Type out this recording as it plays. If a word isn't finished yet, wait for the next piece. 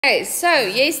Okay, so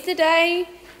yesterday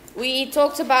we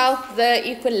talked about the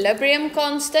equilibrium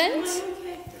constant.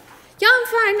 Yeah,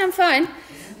 I'm fine.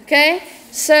 Okay,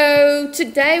 so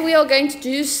today we are going to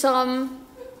do some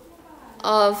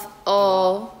of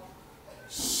our...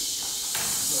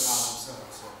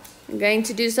 I'm going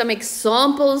to do some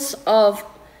examples of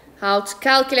how to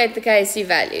calculate the Phsc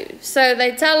value. So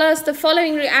they tell us the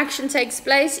following reaction takes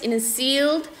place in a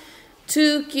sealed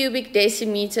 2 cubic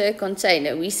decimeter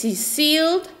container. We see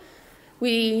sealed.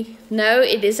 We know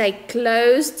it is a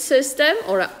closed system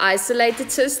or an isolated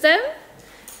system.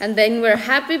 And then we're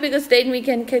happy because then we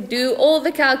can do all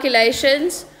the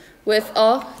calculations with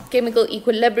our chemical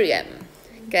equilibrium.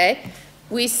 Okay.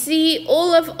 We see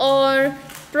all of our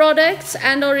products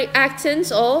and our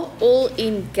reactants are all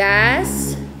in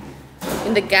gas,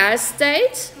 in the gas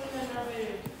state.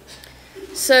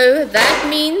 So that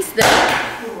means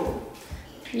that...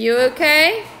 You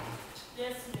okay?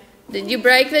 Yes. Did you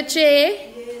break the chair?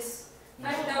 Yes.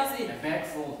 5,000.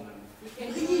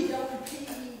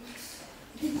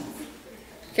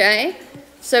 Okay.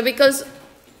 So because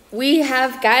we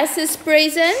have gases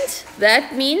present,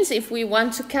 that means if we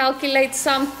want to calculate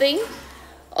something,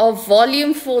 our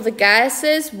volume for the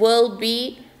gases will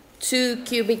be 2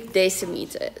 cubic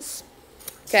decimeters.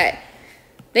 Okay.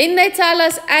 Then they tell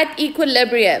us at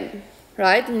equilibrium.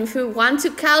 Right, and if we want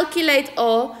to calculate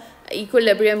our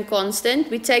equilibrium constant,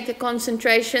 we take the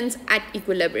concentrations at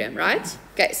equilibrium, right?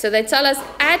 Okay, so they tell us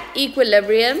at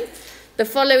equilibrium, the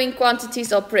following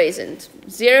quantities are present.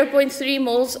 0.3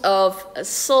 moles of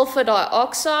sulfur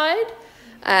dioxide,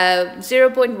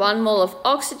 0.1 mole of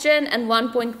oxygen, and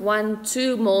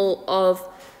 1.12 mole of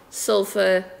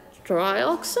sulfur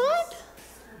trioxide?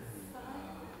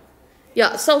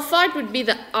 Yeah, sulfide would be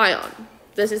the ion.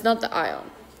 This is not the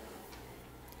ion.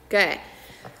 Okay,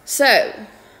 so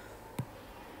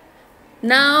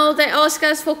now they ask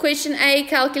us for question A,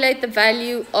 calculate the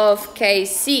value of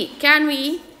Kc. Can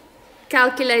we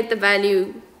calculate the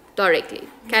value directly?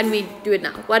 Can we do it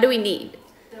now? What do we need?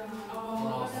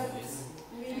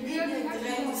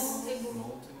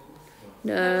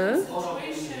 No,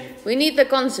 we need the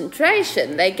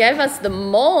concentration. They gave us the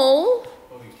mole,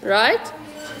 right?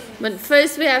 But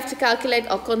first we have to calculate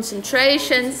our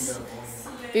concentrations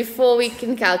before we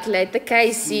can calculate the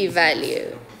Kc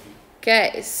value.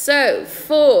 Okay, so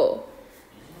for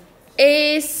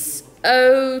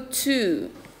SO2,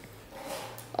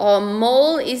 our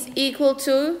mole is equal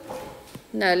to,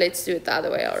 no, let's do it the other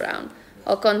way around.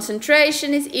 Our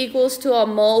concentration is equals to our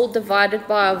mole divided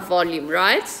by our volume,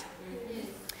 right?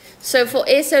 So for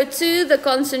SO2, the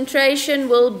concentration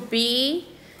will be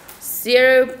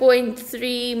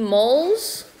 0.3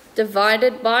 moles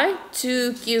divided by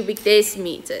 2 cubic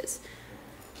decimeters,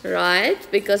 right?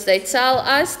 Because they tell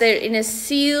us they're in a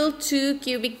sealed 2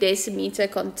 cubic decimeter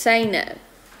container.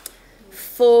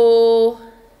 For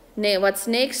what's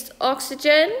next?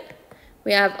 Oxygen.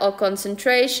 We have our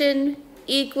concentration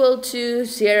equal to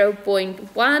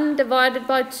 0.1 divided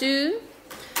by 2.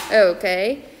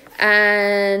 Okay.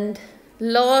 And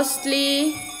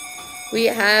lastly, we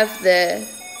have the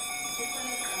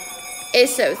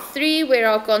SO3, where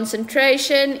our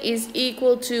concentration is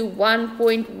equal to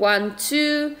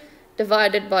 1.12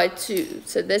 divided by 2.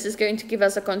 So this is going to give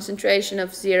us a concentration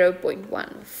of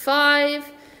 0.15.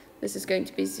 This is going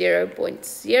to be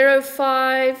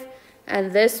 0.05.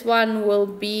 And this one will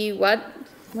be what?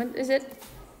 What is it?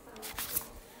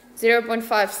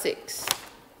 0.56.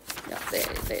 Yeah,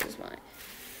 there's mine.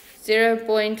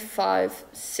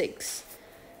 0.56.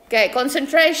 Okay,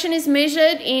 concentration is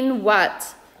measured in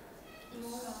what?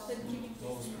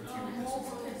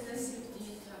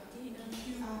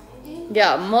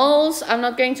 Yeah, moles. I'm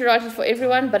not going to write it for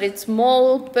everyone, but it's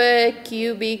mole per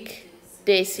cubic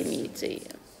decimeter.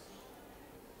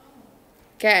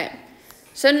 Okay,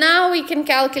 so now we can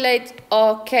calculate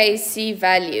our Kc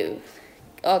value.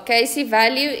 Our Kc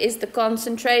value is the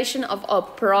concentration of our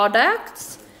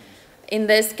products. In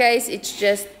this case, it's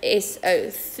just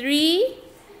SO3.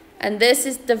 And this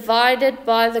is divided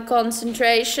by the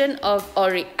concentration of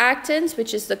our reactants,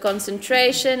 which is the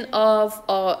concentration of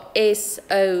our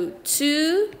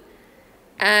SO2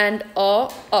 and our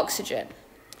oxygen.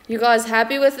 You guys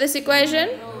happy with this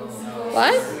equation? No.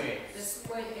 What?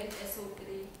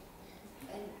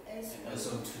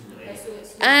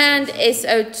 And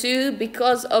SO2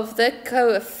 because of the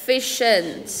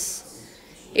coefficients.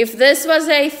 If this was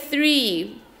a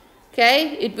 3,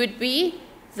 okay, it would be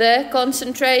the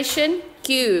concentration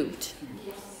cubed.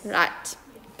 Right.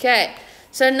 Okay.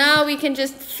 So now we can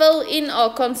just fill in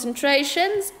our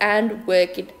concentrations and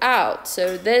work it out.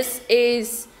 So this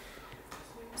is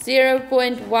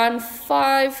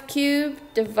 0.15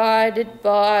 cubed divided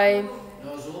by...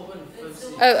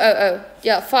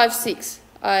 Yeah, 5/6.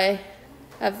 I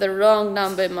have the wrong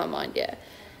number in my mind, yeah.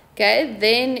 Okay,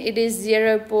 then it is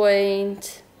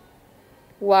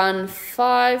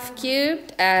 0.15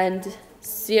 cubed and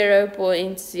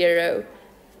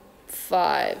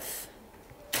 0.05.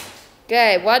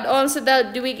 Okay, what answer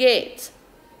do we get?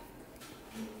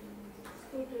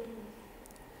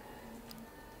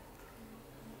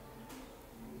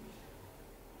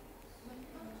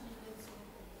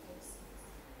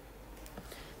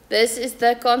 This is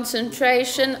the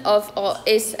concentration of our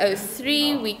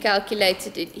SO3. We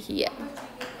calculated it here.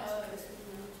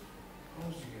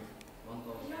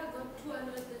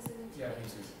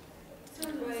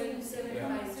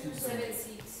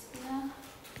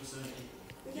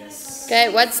 Okay,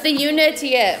 what's the unit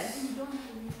here?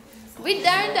 We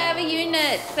don't have a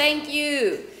unit. Thank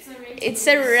you. It's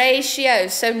a ratio,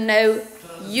 so no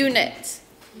unit.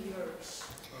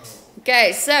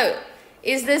 Okay, so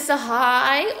is this a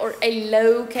high or a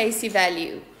low Kc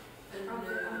value?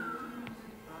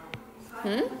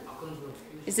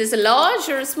 Is this a large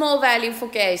or a small value for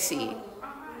Kc?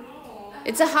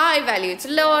 It's a high value, it's a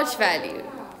large value.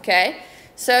 Okay,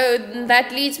 so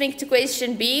that leads me to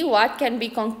question B. What can be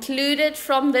concluded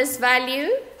from this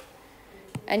value?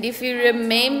 And if you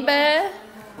remember,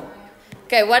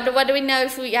 okay, what do we know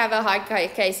if we have a high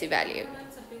Kc value?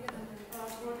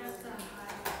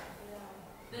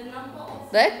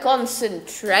 The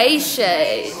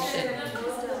concentration.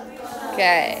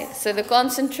 Okay, so the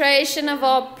concentration of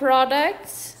our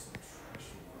products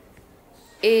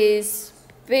is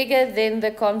bigger than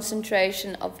the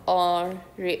concentration of our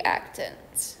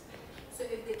reactants. So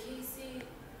if the Kc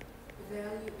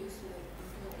value is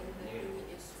like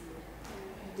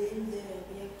then the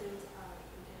reactants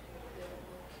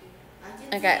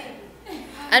are okay.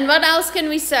 And what else can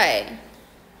we say?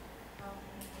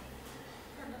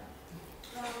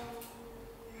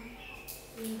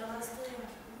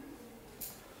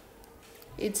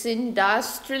 It's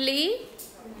industrially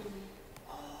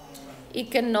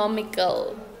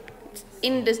economical.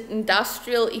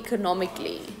 Industrial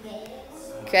economically.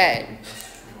 Okay.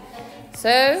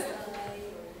 So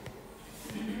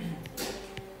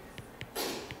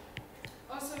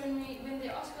Also, when they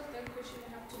ask us that question,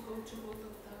 you have to go to both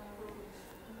of the rules.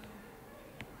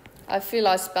 I feel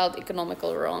I spelled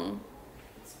economical wrong.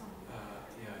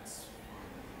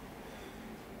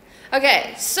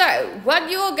 Okay, so what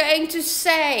you are going to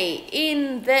say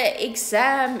in the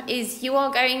exam is you are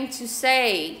going to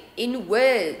say in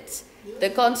words, the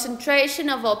concentration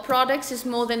of our products is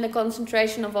more than the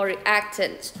concentration of our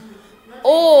reactants.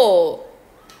 Or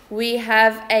we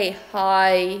have a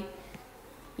high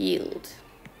yield.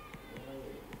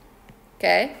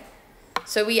 Okay,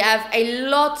 so we have a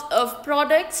lot of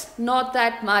products, not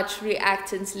that much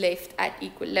reactants left at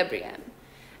equilibrium.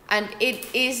 And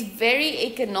it is very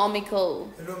economical.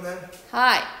 Hello, ma'am.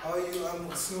 Hi. How are you? I'm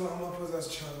not supposed to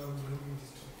child. I'm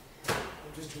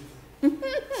just joking.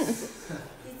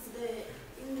 it's the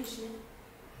English name.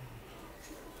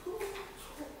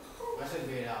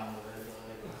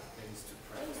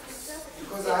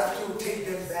 Because I have to take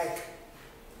them back.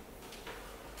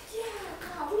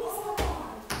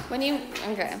 When you,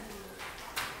 okay.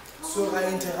 So I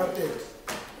interrupted.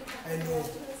 I know.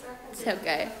 It's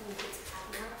okay.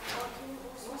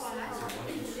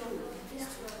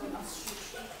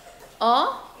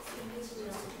 Or,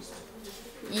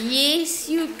 yes,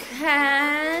 you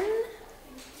can.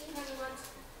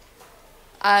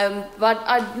 But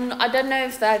I don't know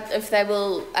if they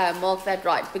will mark that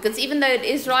right, because even though it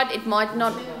is right, it might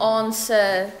not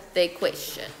answer their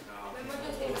question.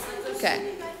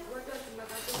 Okay.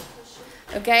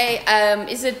 Okay.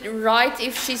 Is it right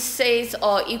if she says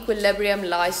our equilibrium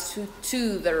lies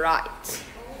to the right?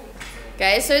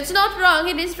 Okay, so it's not wrong,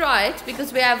 it is right,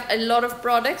 because we have a lot of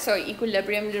products, so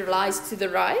equilibrium lies to the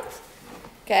right.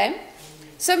 Okay,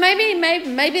 so maybe they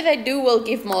will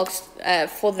give marks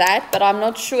for that, but I'm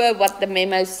not sure what the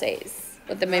memo says,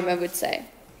 what the memo would say.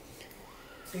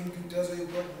 Thank you. That's why you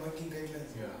got marking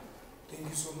guidelines. Yeah. Thank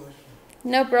you so much.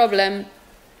 No problem.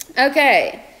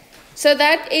 Okay, so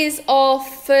that is our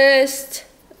first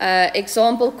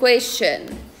example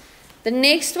question. The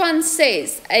next one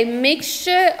says a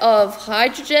mixture of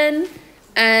hydrogen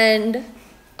and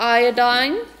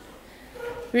iodine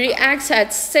reacts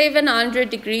at 700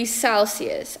 degrees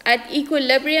Celsius. At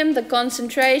equilibrium, the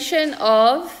concentration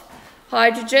of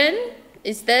hydrogen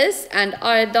is this and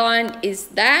iodine is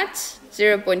that,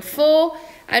 0.4,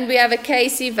 and we have a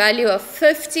Kc value of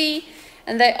 50,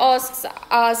 and they ask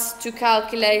us to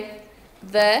calculate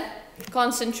the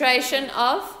concentration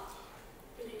of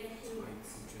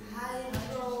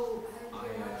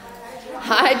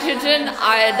hydrogen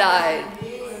iodide.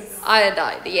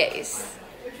 Iodide, yes.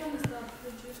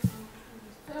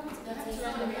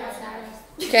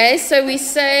 Okay, so we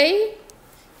say,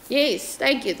 yes,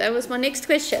 thank you. That was my next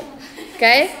question.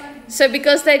 Okay, so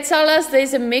because they tell us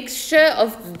there's a mixture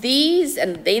of these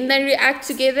and then they react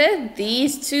together,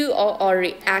 these two are our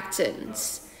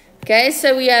reactants. Okay,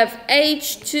 so we have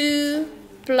H2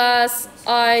 plus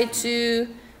I2,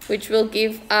 which will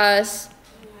give us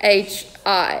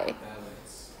HI.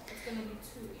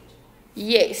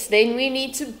 Yes, then we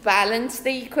need to balance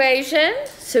the equation.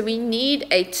 So we need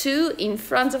a 2 in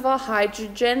front of our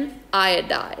hydrogen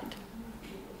iodide.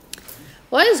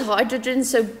 Why is hydrogen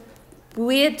so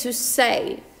weird to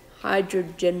say?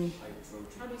 Hydrogen.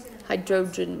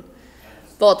 Hydrogen.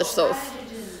 Waterstof.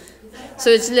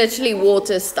 So it's literally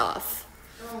water stuff.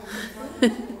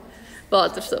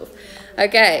 Waterstof.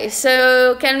 Okay,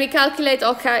 so can we calculate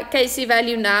our Kc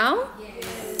value now?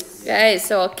 Okay,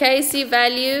 so our Kc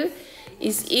value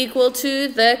is equal to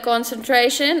the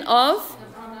concentration of,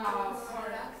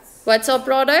 what's our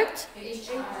product?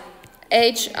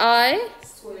 HI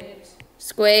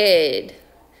squared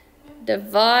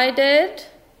divided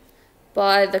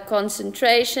by the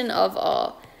concentration of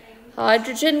our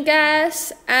hydrogen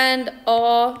gas and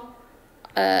our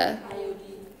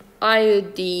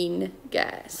iodine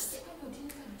gas.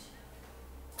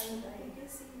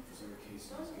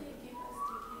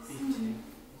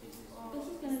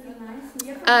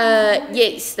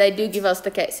 Yes, they do give us the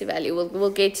Kc value. We'll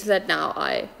get to that now.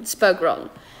 I spoke wrong.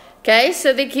 Okay,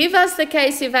 so they give us the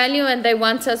Kc value and they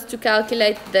want us to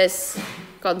calculate this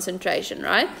concentration,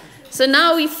 right? So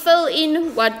now we fill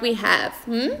in what we have.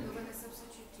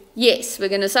 Yes, we're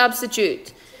going to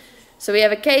substitute. So we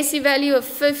have a Kc value of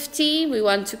 50. We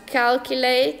want to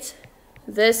calculate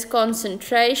this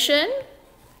concentration.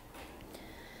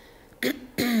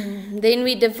 Then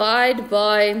we divide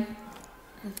by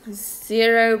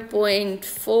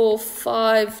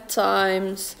 0.45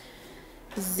 times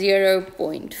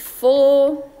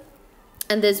 0.4,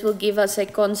 and this will give us a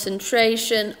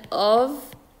concentration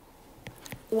of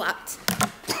what?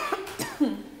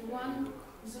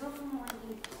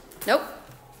 Nope.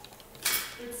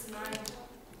 It's 9.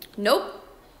 Nope.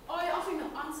 Oh, you're offering the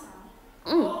answer.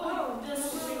 Oh,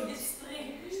 it's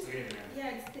 3.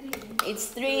 Yeah, it's 3. It's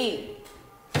 3.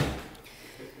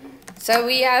 So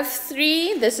we have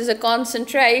 3. This is a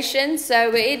concentration.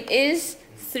 So it is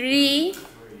 3.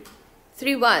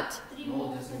 3 what?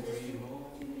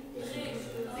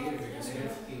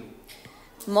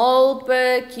 Mole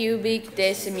per cubic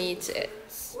decimeter. Wait,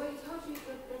 how do you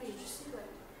get that? You just see that?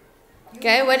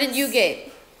 Okay, what did you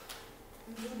get?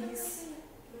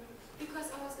 Because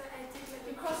I was like, I did like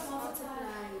You cross multiply.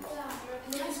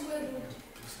 Yeah, I square root.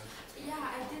 Yeah,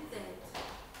 I did that.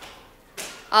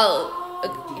 Oh,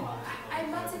 I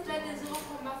multiplied the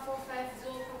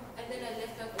 0.450 and then I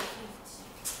left out the 50.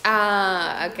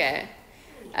 okay.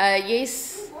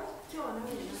 Yes.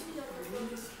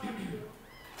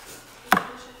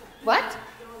 What?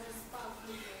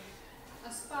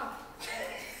 A spark.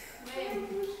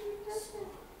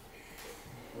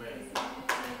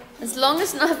 As long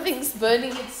as nothing's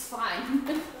burning, it's fine.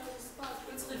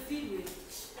 It's refilling.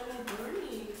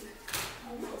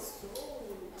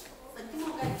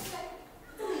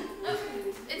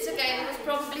 It's okay. It was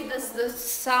probably the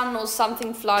sun or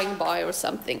something flying by or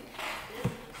something.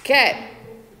 Okay.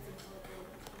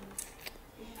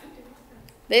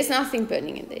 There's nothing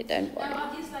burning in there. Don't worry. Now,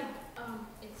 are these like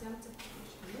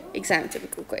Exam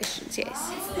typical questions.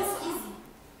 Yes.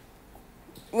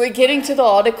 We're getting to the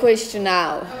harder question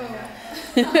now.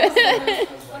 I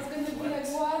was going to be like,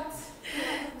 what?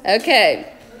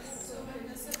 Okay.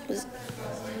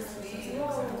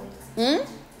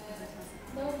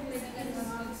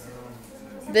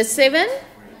 The 7?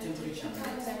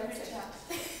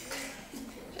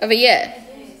 Over here.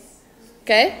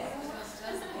 Okay.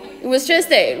 It was just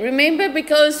there. Remember,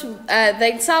 because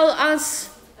they tell us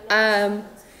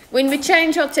when we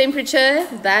change our temperature,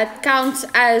 that counts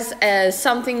as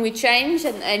something we change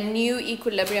and a new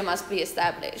equilibrium must be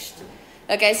established.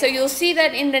 Okay, so you'll see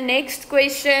that in the next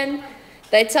question,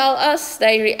 they tell us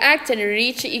they react and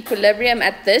reach equilibrium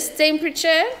at this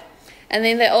temperature, and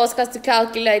then they ask us to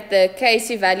calculate the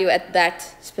Kc value at that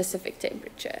specific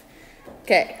temperature.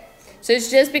 Okay, so it's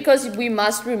just because we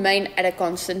must remain at a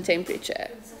constant temperature,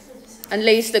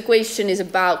 unless the question is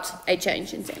about a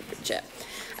change in temperature.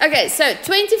 Okay, so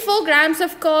 24 grams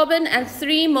of carbon and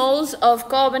 3 moles of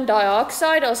carbon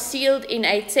dioxide are sealed in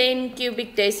a 10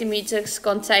 cubic decimeters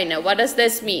container. What does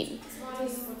this mean?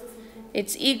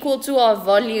 It's equal to our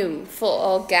volume for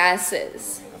our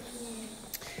gases.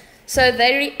 So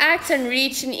they react and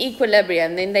reach an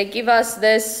equilibrium. Then they give us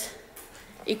this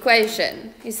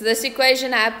equation. Is this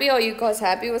equation happy? Are you guys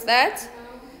happy with that?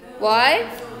 Why?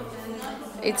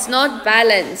 It's not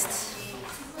balanced.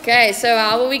 Okay, so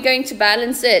how are we going to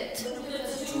balance it?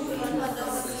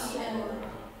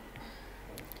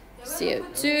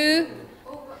 CO2.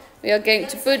 We are going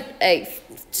to put a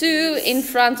 2 in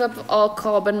front of our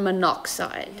carbon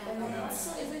monoxide.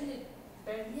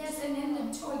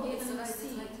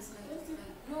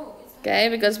 Okay,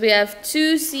 because we have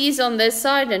 2 C's on this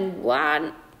side and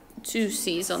 2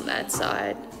 C's on that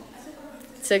side.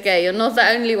 It's okay, you're not the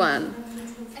only one.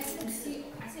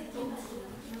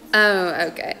 Oh,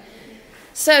 okay.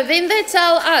 So then they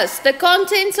tell us the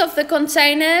contents of the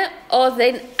container are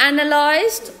then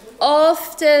analyzed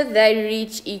after they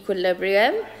reach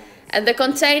equilibrium, and the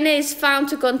container is found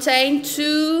to contain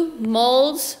 2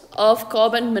 moles of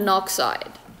carbon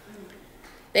monoxide.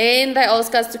 Then they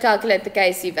ask us to calculate the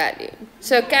Kc value.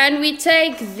 So can we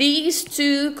take these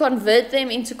 2, convert them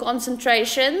into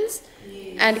concentrations,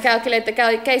 and calculate the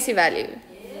Kc value?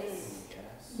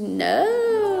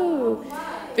 No,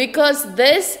 because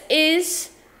this is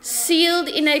sealed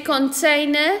in a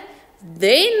container,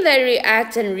 then they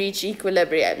react and reach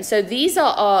equilibrium. So these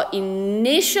are our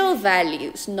initial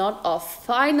values, not our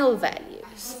final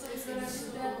values.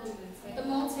 The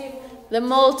mole table. The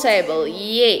mole table,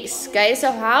 yes. Okay,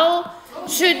 so how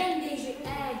should...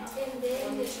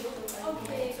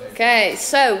 Okay,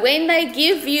 so when they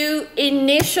give you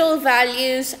initial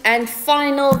values and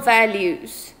final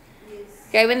values,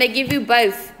 okay, when they give you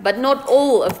both, but not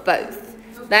all of both,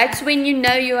 that's when you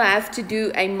know you have to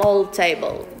do a mole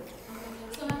table.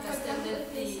 So, like, for example,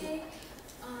 if they say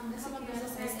someone has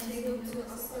a CO2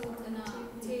 or still in a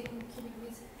 10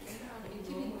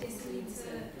 cubic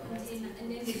deciliter container,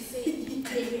 and then they say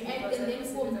they react and then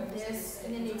form this,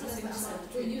 and then they tell us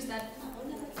to use that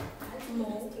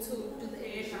mole to do the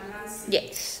analysis.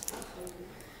 Yes.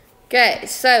 Okay,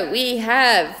 so we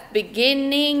have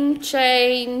beginning,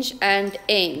 change, and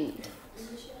end.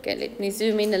 Okay, let me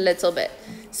zoom in a little bit.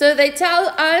 So they tell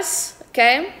us,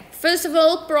 okay, first of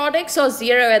all, products are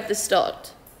 0 at the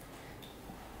start.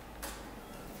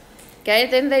 Okay,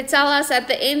 then they tell us at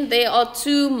the end there are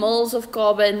 2 moles of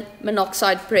carbon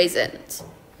monoxide present.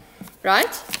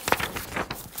 Right?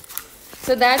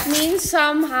 So that means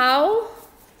somehow,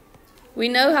 we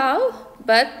know how,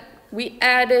 but we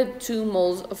added 2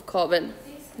 moles of carbon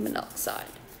monoxide.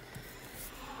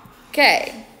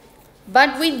 Okay.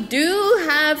 But we do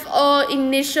have our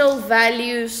initial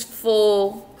values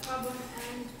for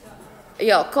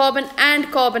carbon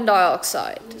and carbon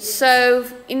dioxide. So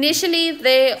initially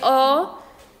there are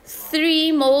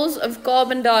 3 moles of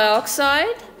carbon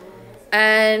dioxide,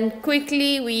 and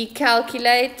quickly we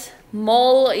calculate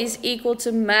mole is equal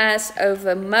to mass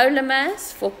over molar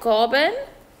mass for carbon.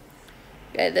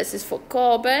 Okay, this is for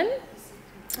carbon.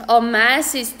 Our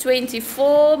mass is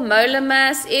 24, molar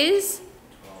mass is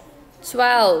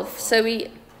 12, so we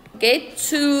get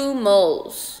 2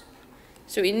 moles.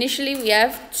 So initially we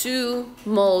have 2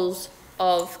 moles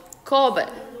of carbon.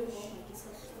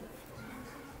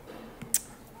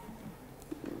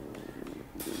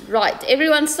 Right,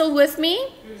 everyone still with me?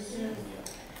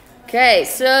 Okay,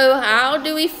 so how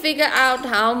do we figure out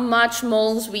how much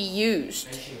moles we used?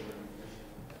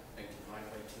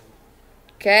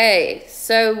 Okay,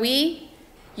 so we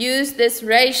use this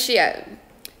ratio.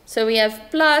 So we have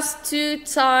plus 2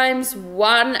 times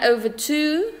 1 over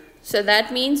 2. So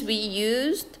that means we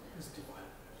used...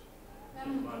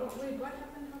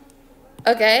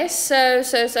 Okay,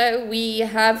 so we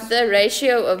have the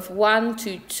ratio of 1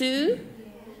 to 2.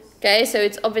 Okay, so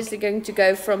it's obviously going to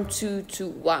go from 2 to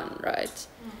 1, right?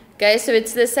 Okay, so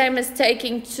it's the same as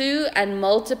taking 2 and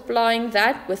multiplying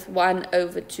that with 1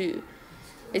 over 2.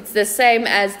 It's the same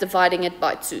as dividing it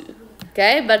by 2.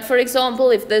 Okay, but for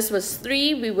example, if this was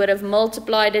 3, we would have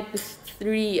multiplied it with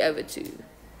 3 over 2.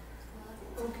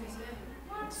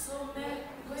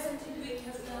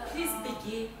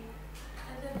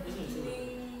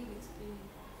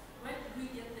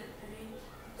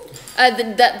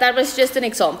 That was just an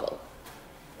example.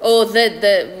 Or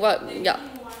what? Yeah.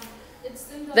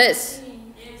 This.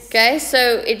 Okay,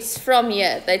 so it's from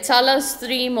here. They tell us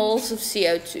 3 moles of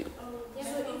CO2.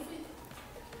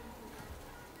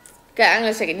 Okay, hang on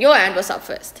a second. Your hand was up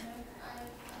first.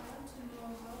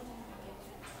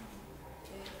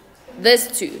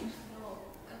 This 2.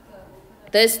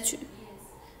 This 2.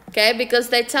 Okay, because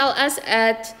they tell us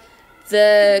at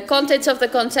the contents of the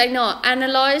container are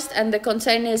analyzed and the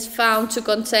container is found to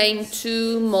contain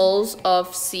 2 moles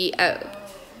of CO.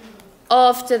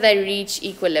 after they reach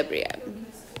equilibrium.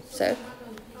 So, I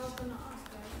was gonna ask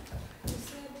that. You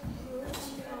said you wrote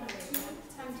something about 2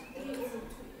 times 3 over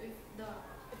 2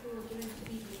 if we were given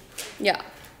 3. yeah.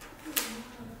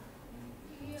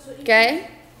 So Okay?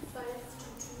 5 to 2,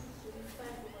 5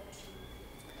 over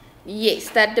 2. Yes,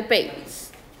 that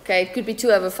depends. Okay, it could be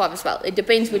 2 over 5 as well. It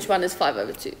depends which one is 5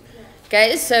 over 2.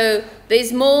 Okay, so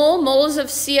there's more moles of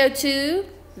CO2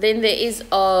 than there is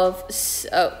of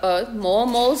more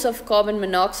moles of carbon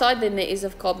monoxide than there is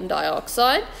of carbon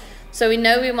dioxide. So we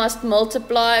know we must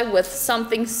multiply with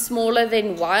something smaller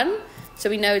than 1. So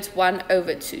we know it's 1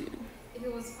 over 2. If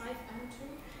it was 5 and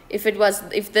 2?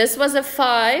 If this was a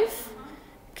 5,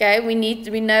 okay, we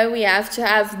know we have to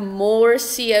have more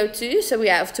CO2, so we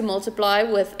have to multiply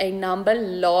with a number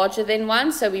larger than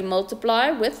 1, so we multiply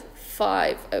with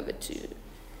 5 over 2.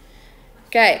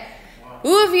 Okay,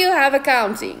 who of you have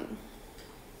accounting?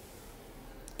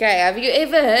 Okay, have you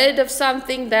ever heard of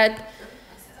something that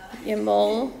jy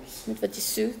mal met wat jy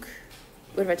soek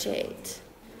oor wat jy het?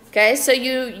 Okay, so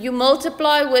you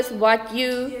multiply with what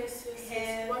you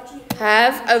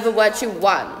have over what you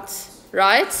want.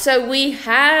 Right? So we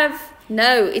have,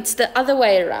 no, it's the other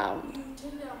way around.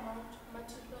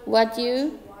 What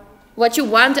you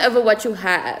want over what you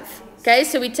have. Okay,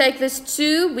 so we take this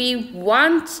 2, we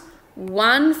want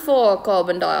 1 for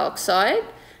carbon dioxide,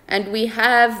 and we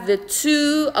have the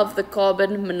 2 of the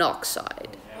carbon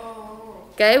monoxide.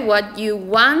 Okay, what you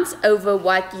want over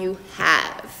what you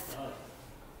have.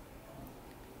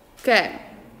 Okay.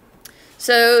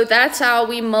 So that's how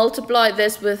we multiply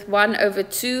this with 1 over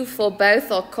 2 for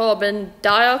both our carbon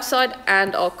dioxide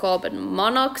and our carbon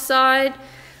monoxide.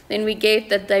 Then we get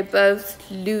that they both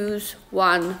lose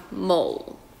 1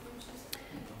 mole.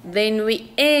 Then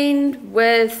we end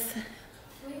with...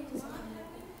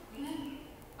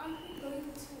 Aren't we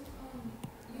going to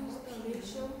use the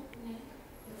ratio?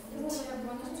 If we have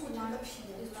 1 is to 1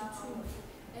 is to 2.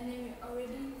 And then we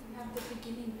already have the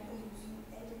beginning values.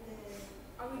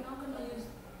 Are we not going to use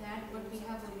that, what we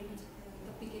have already,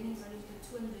 the beginning values, the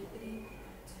 2 and the 3,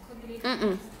 to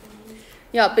calculate?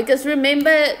 Yeah, because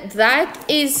remember, that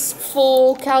is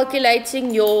for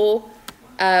calculating your,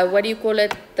 what do you call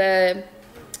it, the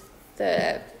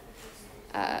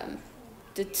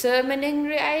determining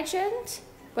reagent?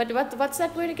 What's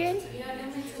that word again?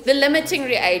 The limiting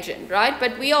reagent, right?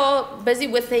 But we are busy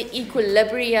with the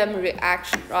equilibrium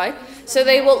reaction, right? So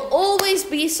there will always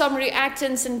be some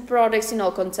reactants and products in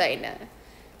our container.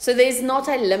 So there's not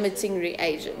a limiting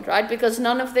reagent, right? Because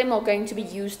none of them are going to be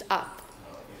used up.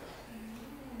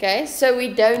 Okay, so we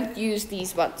don't use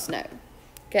these ones now.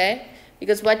 Okay,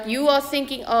 because what you are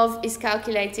thinking of is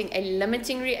calculating a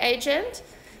limiting reagent,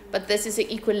 but this is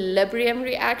an equilibrium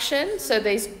reaction, so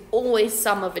there's always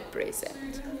some of it present.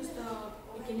 We don't use the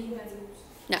beginning values.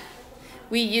 No,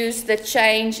 we use the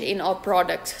change in our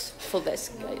product for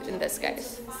this, in this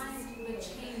case. Find the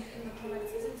change in the product.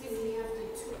 Isn't it we have the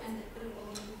 2 and the 3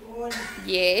 only?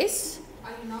 Yes,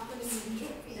 Are you not going to use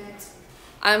that?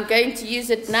 I'm going to use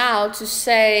it now to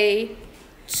say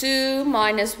 2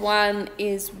 minus 1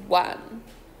 is 1.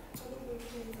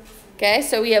 Okay,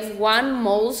 so we have 1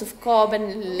 moles of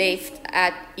carbon left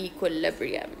at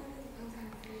equilibrium.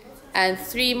 And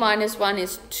 3 minus 1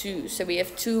 is 2. So we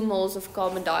have 2 moles of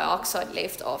carbon dioxide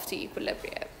left after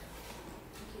equilibrium.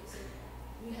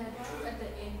 We had 2 at the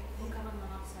end for carbon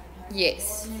monoxide, right?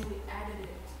 Yes. And then we added it.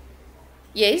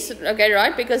 Yes, okay,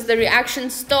 right, because the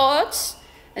reaction starts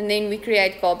and then we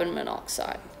create carbon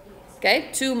monoxide. Okay,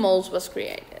 2 moles was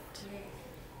created.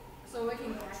 So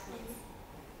working backwards.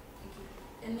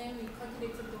 And then we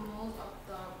calculated the moles of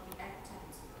the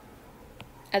reactant.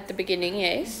 At the beginning,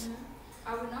 yes.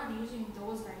 Are we not using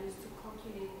those values to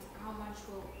calculate how much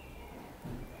will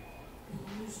be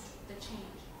used, the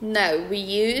change? No, we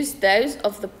use those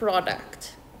of the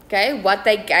product. Okay, what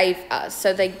they gave us.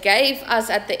 So they gave us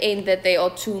at the end that there are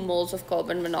 2 moles of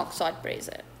carbon monoxide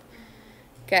present.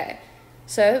 Okay,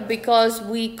 so because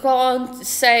we can't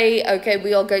say, okay,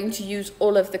 we are going to use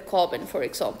all of the carbon, for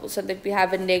example, so that we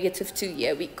have a -2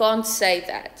 here. We can't say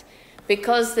that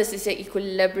because this is an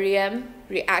equilibrium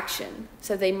reaction.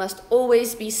 So there must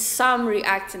always be some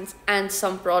reactants and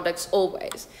some products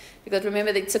always. Because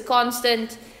remember, it's a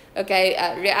constant, okay,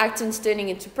 reactants turning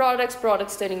into products,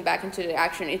 products turning back into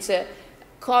reaction. It's a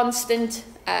constant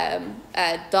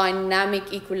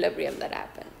dynamic equilibrium that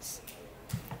happens.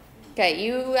 Okay,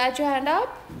 you had your hand up?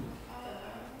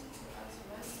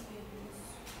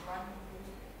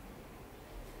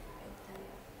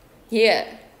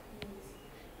 Here.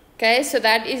 Okay, so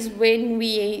that is when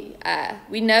we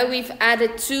know we've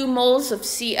added 2 moles of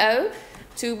CO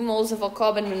 2 moles of our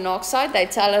carbon monoxide. They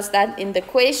tell us that in the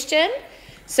question.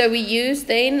 So we use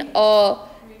then our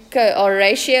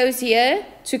ratios here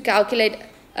to calculate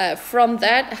from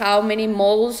that how many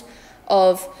moles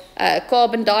of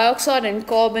carbon dioxide and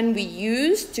carbon we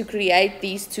use to create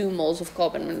these 2 moles of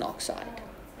carbon monoxide.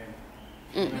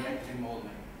 Isn't it negative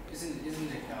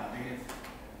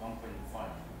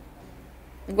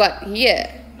 1.5? What, here?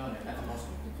 No, at the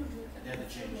bottom. At the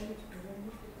change.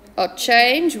 Or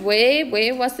change,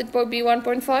 where was it be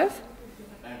 1.5?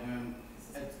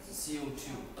 At CO2,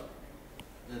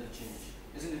 the change.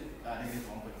 Isn't it negative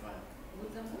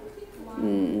 1.5?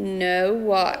 No,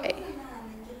 why?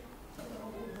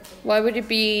 Why would it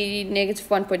be negative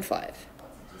 1.5?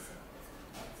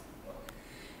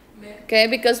 Okay,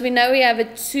 because we know we have a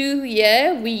 2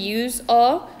 here. We use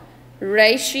our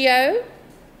ratio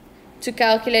to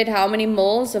calculate how many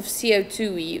moles of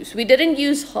CO2 we use. We didn't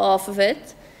use half of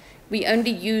it. We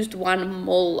only used 1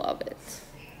 mole of it.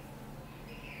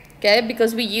 Okay,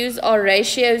 because we use our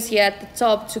ratios here at the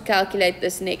top to calculate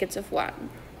this negative 1.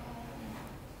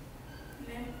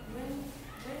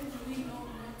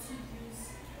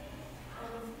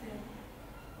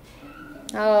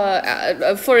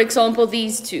 For example,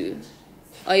 these 2.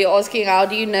 Are you asking how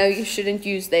do you know you shouldn't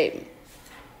use them?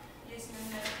 Yes,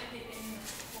 ma'am. At the end,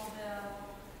 for the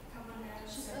carbon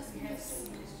dioxide, we have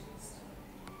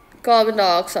Carbon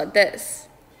dioxide, this.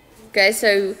 Okay,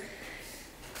 so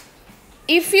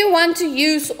if you want to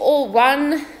use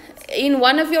in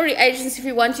one of your reagents, if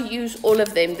you want to use all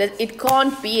of them, that it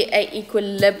can't be an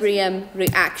equilibrium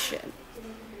reaction.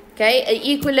 Okay, an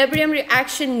equilibrium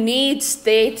reaction needs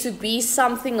there to be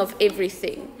something of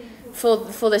everything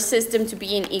for the system to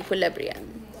be in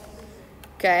equilibrium.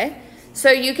 Okay,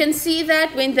 so you can see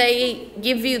that when they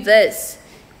give you this,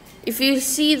 if you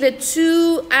see the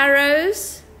 2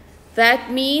 arrows,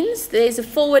 that means there's a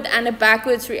forward and a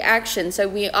backwards reaction. So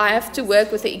I have to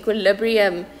work with the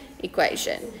equilibrium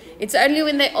equation. It's only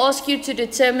when they ask you to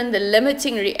determine the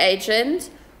limiting reagent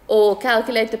or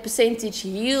calculate the percentage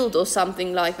yield or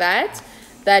something like that,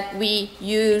 that we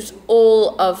use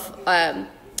all of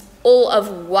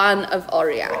one of our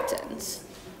reactants.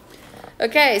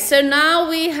 Okay, so now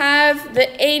we have the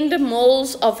end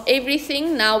moles of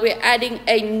everything. Now we're adding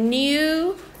a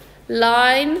new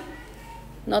line,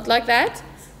 not like that.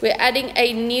 We're adding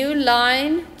a new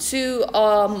line to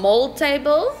our mole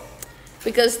table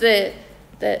because the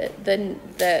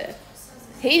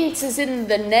hint is in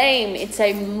the name. It's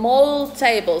a mole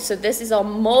table. So this is our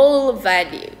mole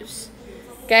values.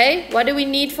 Okay, what do we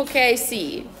need for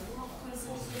KC?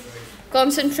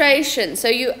 Concentration. So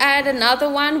you add another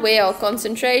one where our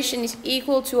concentration is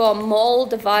equal to our mole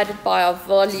divided by our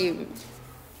volume.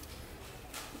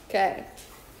 Okay.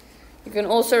 You can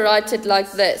also write it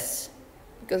like this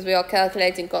because we are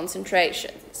calculating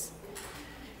concentrations.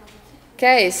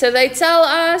 Okay, so they tell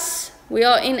us we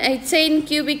are in a 10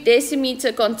 cubic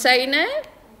decimeter container.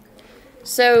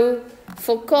 So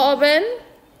for carbon,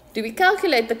 do we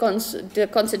calculate the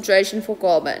concentration for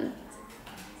carbon?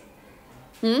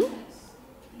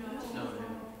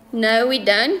 No, we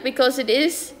don't, because it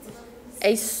is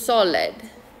a solid.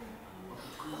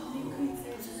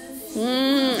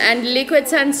 And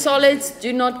liquids and solids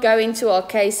do not go into our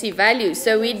Kc value,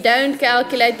 so we don't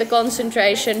calculate the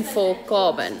concentration for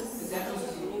carbon.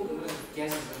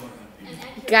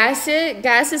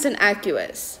 Gases and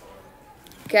aqueous.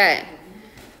 Okay,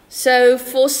 so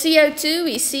for CO2,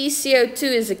 we see CO2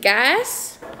 is a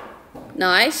gas.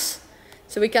 Nice.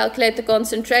 So we calculate the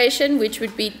concentration, which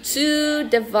would be 2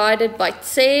 divided by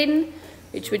 10,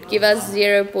 which would give us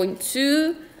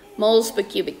 0.2 moles per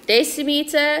cubic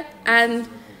decimeter. And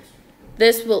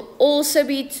this will also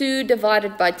be 2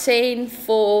 divided by 10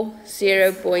 for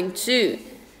 0.2.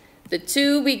 The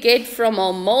 2 we get from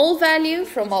our mole value,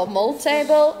 from our mole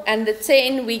table, and the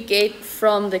 10 we get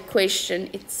from the question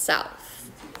itself.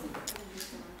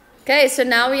 Okay, so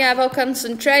now we have our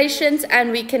concentrations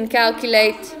and we can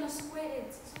calculate.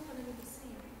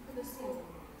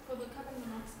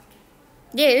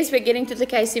 Yes, we're getting to the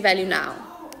Kc value now.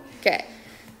 Okay.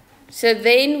 So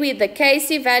then the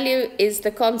Kc value is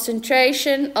the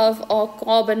concentration of our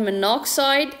carbon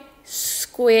monoxide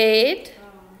squared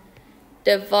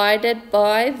divided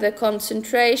by the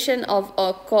concentration of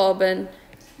our carbon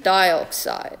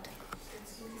dioxide.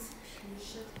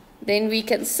 Then we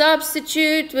can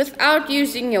substitute without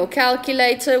using your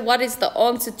calculator. What is the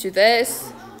answer to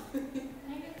this?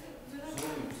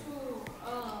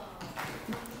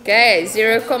 Okay,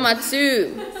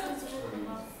 0.2.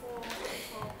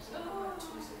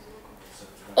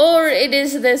 Or it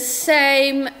is the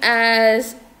same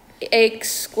as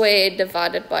x squared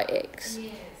divided by x.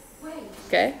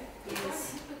 Okay.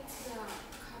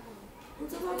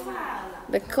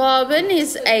 The carbon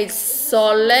is a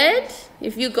solid.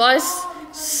 If you guys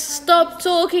stop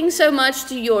talking so much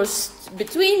to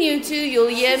between you two, you'll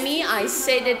hear me. I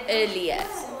said it earlier.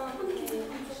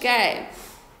 Okay.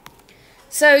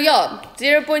 So yeah,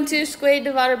 0.2 squared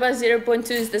divided by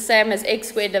 0.2 is the same as x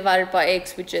squared divided by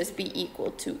x, which is b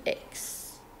equal to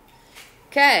x.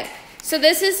 Okay. So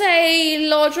this is a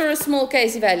large or a small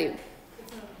Casey value?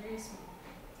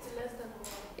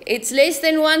 It's less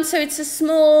than 1, so it's a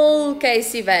small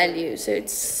Casey value. So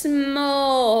it's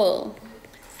small.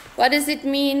 What does it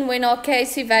mean when our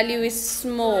Casey value is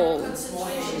small?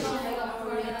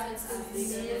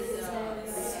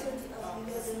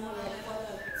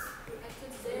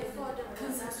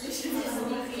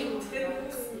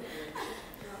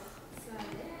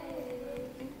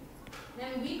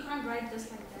 Then we can't write this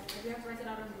like that. We have to write it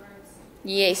out in words.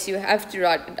 Yes, you have to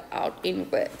write it out in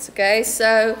words. Okay,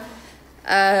 so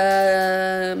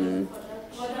Production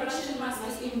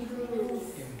must improve.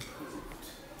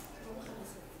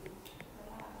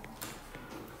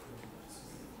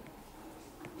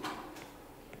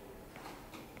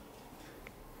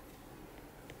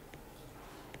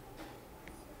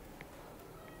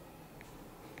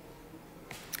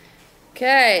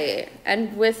 okay,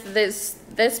 and with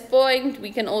this point,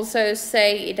 we can also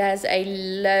say it has a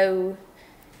low.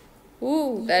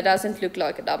 Ooh, that doesn't look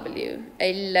like a W.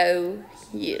 A low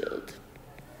yield.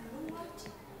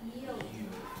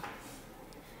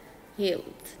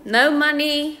 Yield. No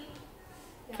money.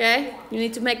 Okay, you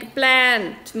need to make a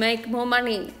plan to make more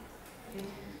money.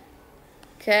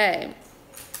 Okay.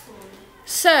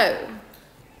 So,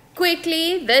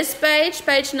 quickly, this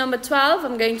page number 12,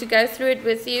 I'm going to go through it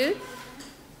with you.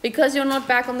 Because you're not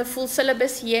back on the full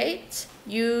syllabus yet,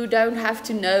 you don't have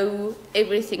to know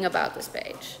everything about this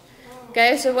page.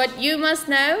 Okay, so what you must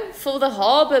know for the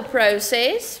Haber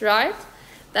process, right?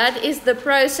 That is the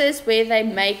process where they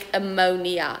make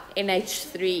ammonia,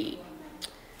 NH3.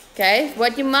 Okay,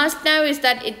 what you must know is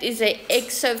that it is an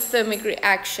exothermic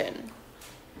reaction.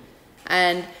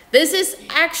 And this is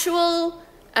actual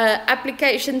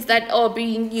applications that are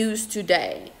being used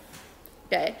today.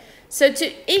 Okay, so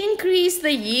to increase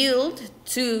the yield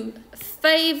to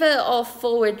favor of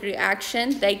forward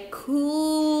reaction, they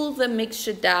cool the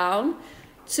mixture down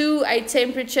to a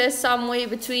temperature somewhere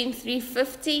between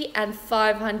 350 and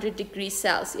 500 degrees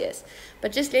Celsius.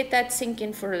 But just let that sink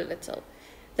in for a little.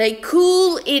 They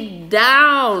cool it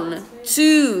down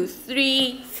to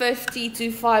 350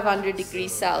 to 500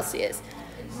 degrees Celsius.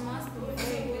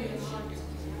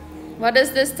 What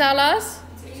does this tell us?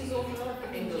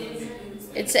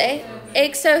 It's an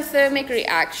exothermic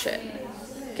reaction.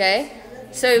 Okay?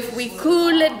 So if we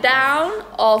cool it down,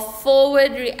 our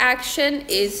forward reaction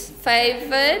is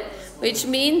favored, which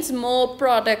means more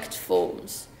product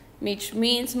forms, which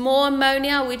means more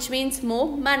ammonia, which means more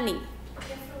money.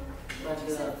 If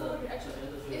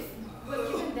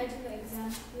we're given that in the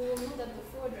exam, we will know that the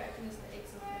forward reaction is the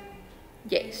exothermic.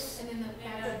 Yes. And then the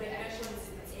backward reaction is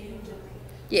the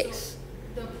endothermic. Yes.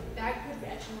 The backward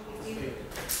reaction will be endothermic.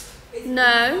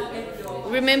 No.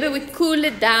 Remember, we cool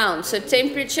it down, so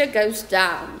temperature goes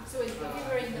down. So it's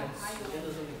favoring the higher.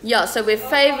 Yeah, so we're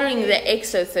favoring the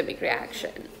exothermic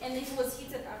reaction. And if it was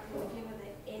heated up, we would favor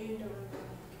the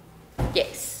endothermic.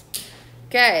 Yes.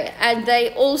 Okay, and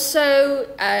they also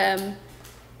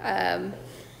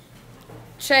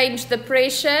change the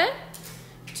pressure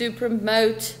to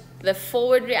promote the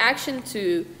forward reaction,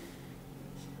 to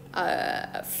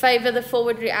favor the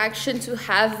forward reaction, to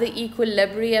have the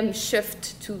equilibrium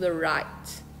shift to the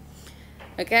right.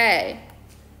 Okay,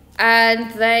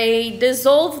 and they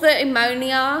dissolve the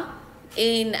ammonia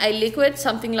in a liquid,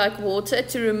 something like water,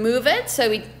 to remove it. So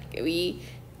we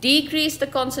decrease the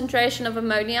concentration of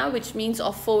ammonia, which means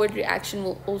our forward reaction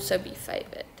will also be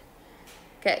favored.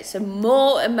 Okay, so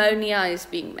more ammonia is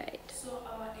being made. So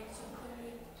our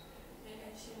exothermic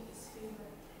reaction is favored.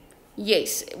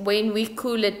 Yes, when we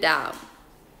cool it down.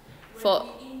 For When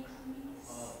we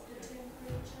increase the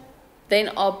temperature, then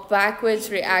our backwards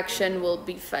reaction will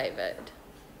be favored.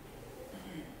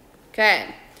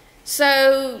 Okay,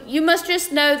 so you must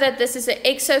just know that this is an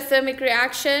exothermic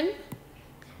reaction.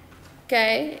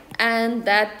 Okay, and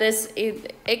that this is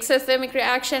exothermic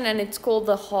reaction, and it's called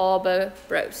the Haber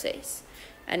process,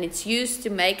 and it's used to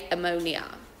make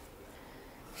ammonia.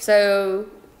 So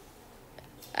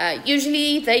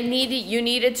usually you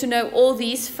needed to know all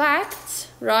these facts,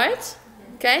 right?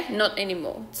 Okay, not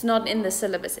anymore. It's not in the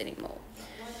syllabus anymore.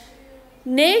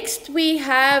 Next we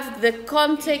have the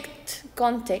contact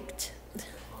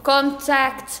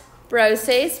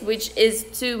process, which is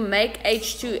to make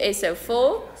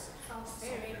H2SO4.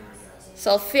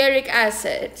 sulfuric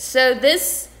acid. So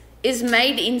this is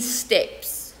made in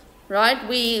steps, right?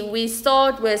 We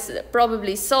start with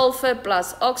probably sulfur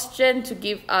plus oxygen to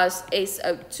give us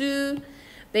SO2.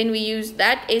 Then we use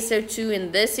that SO2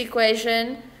 in this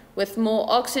equation with more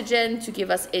oxygen to give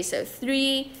us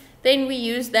SO3. Then we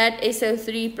use that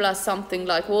SO3 plus something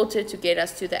like water to get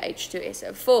us to the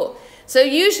H2SO4. So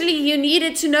usually you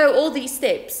needed to know all these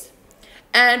steps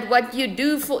and what you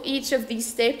do for each of these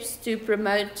steps to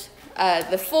promote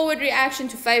the forward reaction,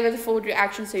 to favor the forward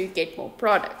reaction so you get more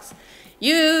products.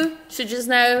 You should just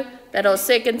know that our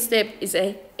second step is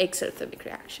an exothermic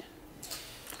reaction.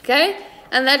 Okay?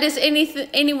 And that is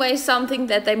anyway something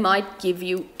that they might give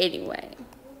you anyway.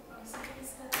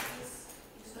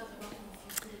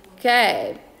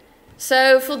 Okay,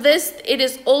 so for this, it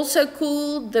is also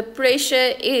cool. The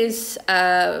pressure is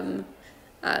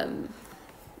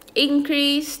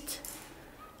increased.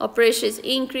 Our pressure is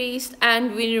increased,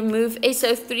 and we remove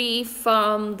SO3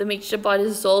 from the mixture by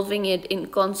dissolving it in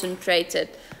concentrated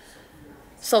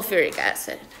sulfuric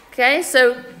acid. Okay,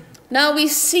 so now we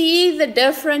see the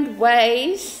different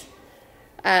ways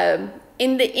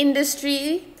in the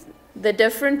industry. The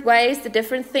different ways, the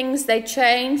different things they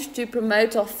change to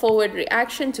promote our forward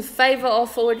reaction, to favor our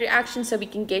forward reaction so we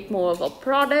can get more of our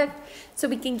product, so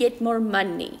we can get more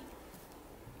money.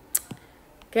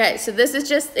 Okay, so this is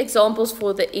just examples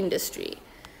for the industry.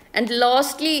 And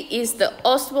lastly is the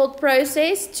Ostwald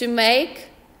process to make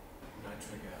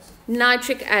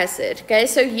nitric acid. Okay,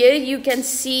 so here you can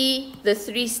see the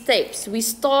 3 steps. We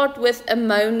start with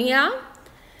ammonia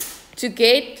to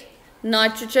get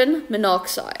nitrogen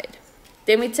monoxide.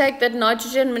 Then we take that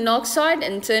nitrogen monoxide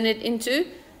and turn it into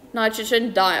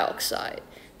nitrogen dioxide.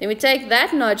 Then we take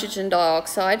that nitrogen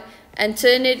dioxide and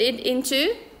turn it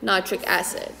into nitric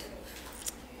acid.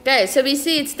 Okay, so we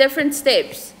see it's different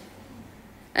steps.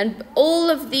 And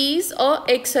all of these are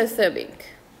exothermic.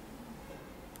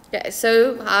 Okay,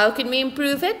 so how can we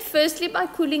improve it? Firstly, by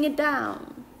cooling it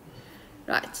down.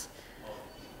 Right.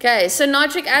 Okay, so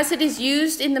nitric acid is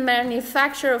used in the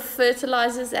manufacture of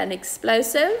fertilizers and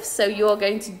explosives. So you're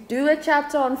going to do a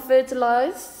chapter on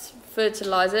fertilizers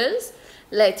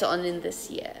later on in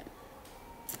this year.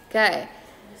 Okay,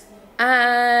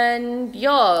 and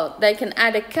yeah, they can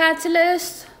add a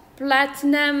catalyst,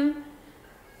 platinum,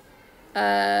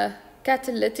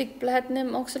 catalytic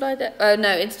platinum oxide. Oh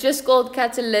no, it's just called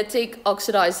catalytic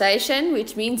oxidization,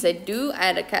 which means they do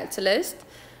add a catalyst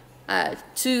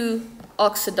to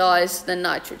oxidize the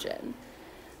nitrogen.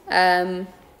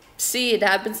 See, it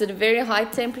happens at a very high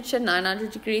temperature,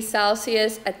 900 degrees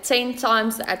Celsius, at 10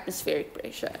 times the atmospheric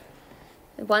pressure.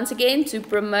 Once again, to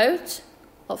promote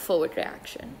a forward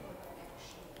reaction.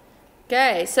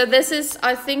 Okay, so this is,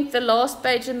 I think, the last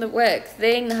page in the work.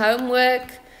 Then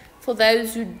homework for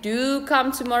those who do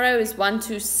come tomorrow is 1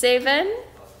 to 7.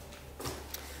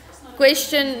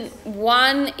 Question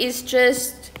 1 is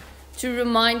just to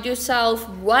remind yourself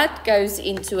what goes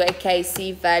into a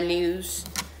Kc values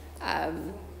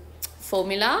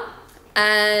formula,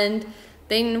 and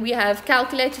then we have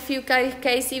calculate a few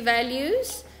Kc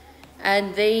values,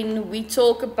 and then we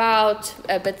talk about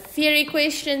but theory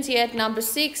questions here at number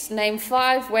 6. Name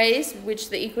 5 ways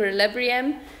which the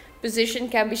equilibrium position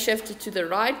can be shifted to the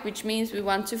right, which means we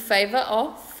want to favor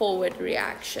our forward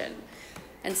reaction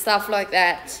and stuff like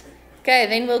that. Okay,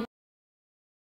 then we'll